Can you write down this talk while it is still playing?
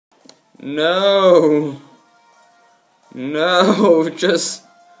No! No, just...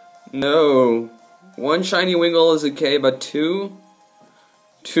 No. One shiny wingull is okay, but two?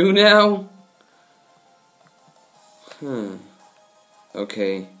 Two now?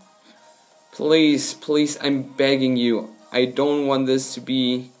 Okay. Please, please, I'm begging you. I don't want this to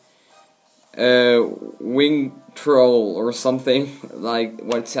be a wing troll or something like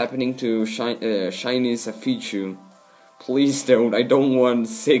what's happening to shiny Safichu. Please don't. I don't want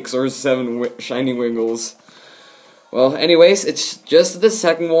 6 or 7 shiny wingulls. Well, anyways, it's just the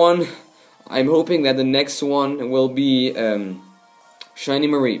second one. I'm hoping that the next one will be shiny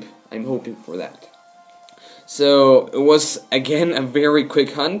Mareep. I'm hoping for that. So it was again a very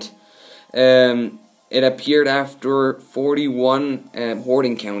quick hunt. It appeared after 41 horde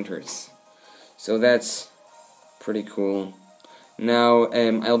encounters. So that's pretty cool. Now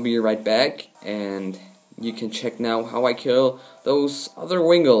I'll be right back, and you can check now how I kill those other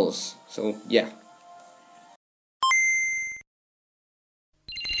wingulls. So yeah.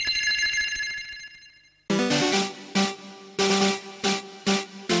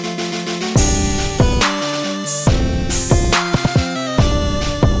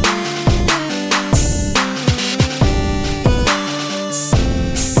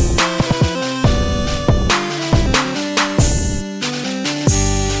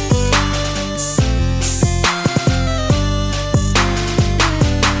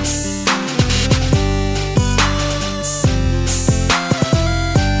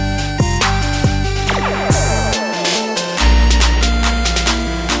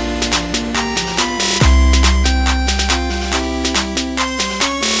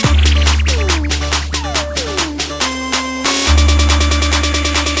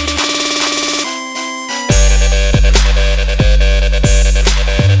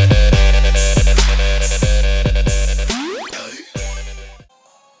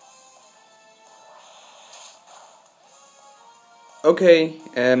 Okay,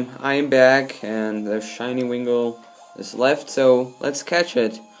 I am back, and the shiny wingull is left, so let's catch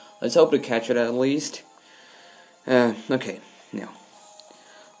it. Let's hope to catch it at least. Okay, now,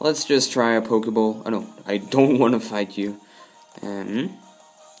 let's just try a Pokeball. Oh no, I don't want to fight you.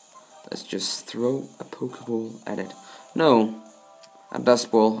 Let's just throw a Pokeball at it. No, a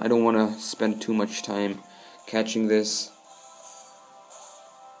Dust Ball. I don't want to spend too much time catching this.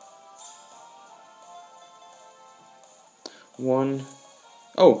 One.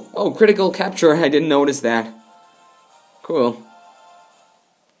 Oh, critical capture. I didn't notice that. Cool.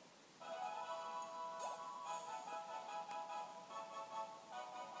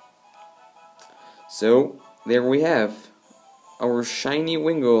 So, there we have our shiny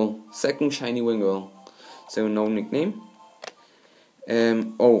wingull, second shiny wingull. So, no nickname.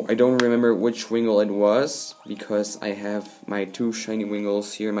 Oh, I don't remember which wingull it was, because I have my 2 shiny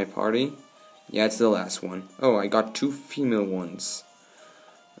wingulls here in my party. Yeah, it's the last one. Oh, I got 2 female ones.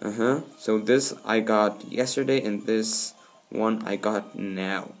 So this I got yesterday, and this one I got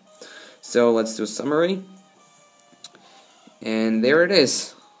now. So let's do a summary. And there it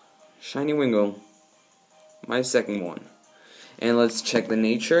is. Shiny wingull. My second one. And let's check the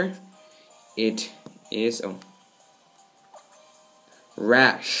nature. It is,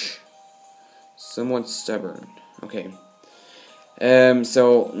 rash. Somewhat stubborn. Okay.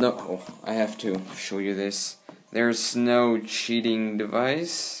 I have to show you this. There's no cheating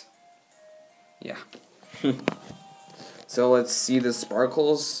device. Yeah. So let's see the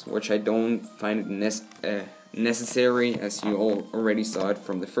sparkles, which I don't find it necessary, as you all already saw it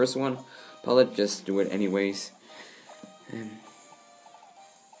from the first one. But let's just do it anyways.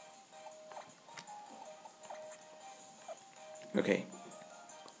 Okay.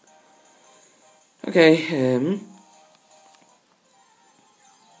 Okay,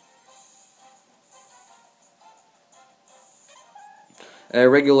 a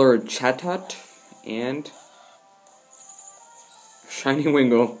regular Chatot and shiny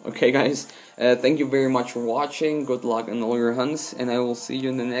wingull. Okay, guys, thank you very much for watching. Good luck on all your hunts, and I will see you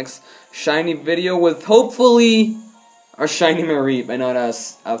in the next shiny video with hopefully a shiny Mareep and not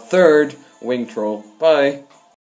a third wing troll. Bye.